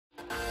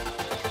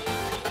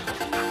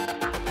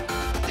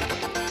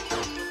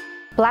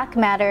Black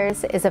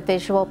Matters is a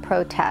visual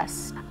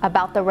protest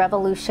about the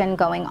revolution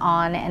going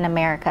on in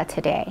America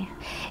today.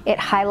 It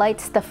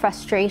highlights the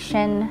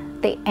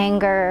frustration, the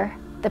anger,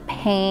 the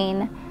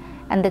pain,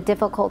 and the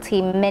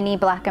difficulty many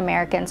Black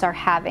Americans are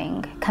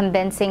having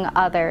convincing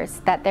others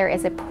that there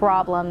is a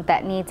problem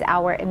that needs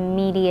our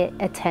immediate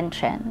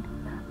attention.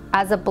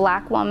 As a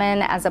Black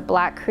woman, as a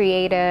Black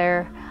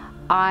creator,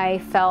 I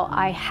felt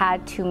I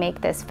had to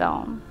make this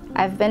film.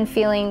 I've been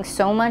feeling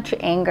so much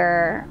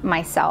anger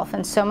myself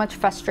and so much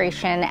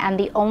frustration, and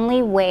the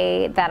only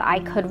way that I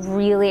could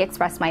really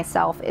express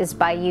myself is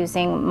by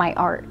using my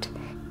art.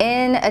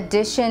 In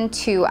addition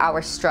to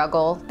our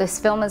struggle, this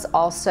film is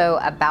also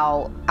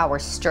about our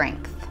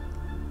strength.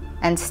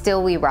 And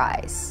still we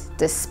rise,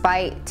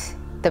 despite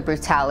the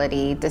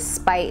brutality,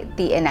 despite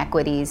the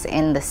inequities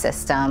in the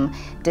system,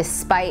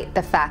 despite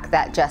the fact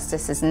that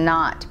justice is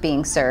not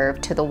being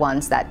served to the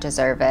ones that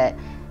deserve it.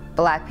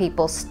 Black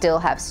people still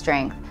have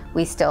strength.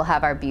 We still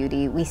have our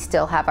beauty. We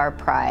still have our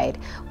pride.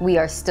 We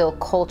are still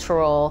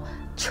cultural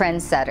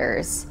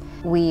trendsetters.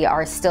 We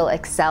are still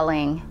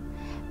excelling.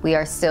 We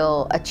are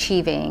still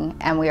achieving,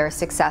 and we are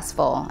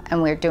successful,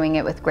 and we're doing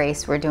it with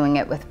grace. We're doing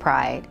it with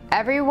pride.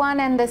 Everyone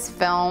in this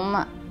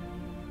film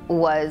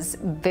was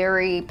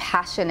very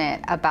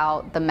passionate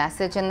about the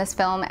message in this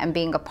film and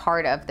being a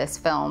part of this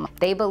film.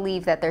 They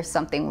believe that there's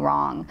something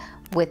wrong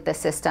with the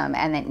system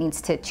and it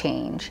needs to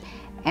change.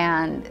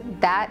 And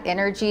that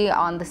energy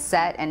on the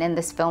set and in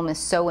this film is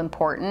so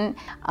important.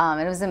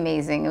 It was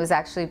amazing. It was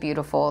actually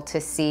beautiful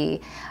to see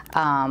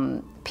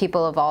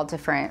people of all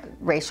different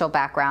racial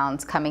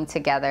backgrounds coming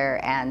together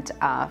and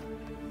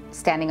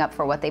standing up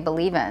for what they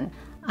believe in.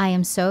 I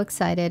am so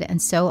excited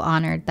and so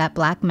honored that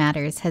Black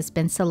Matters has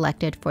been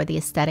selected for the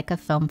Aesthetica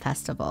Film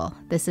Festival.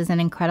 This is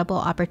an incredible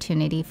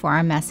opportunity for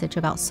our message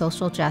about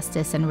social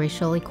justice and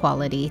racial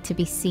equality to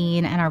be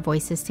seen and our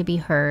voices to be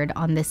heard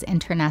on this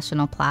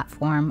international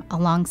platform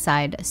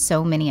alongside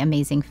so many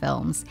amazing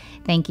films.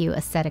 Thank you,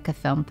 Aesthetica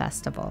Film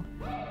Festival.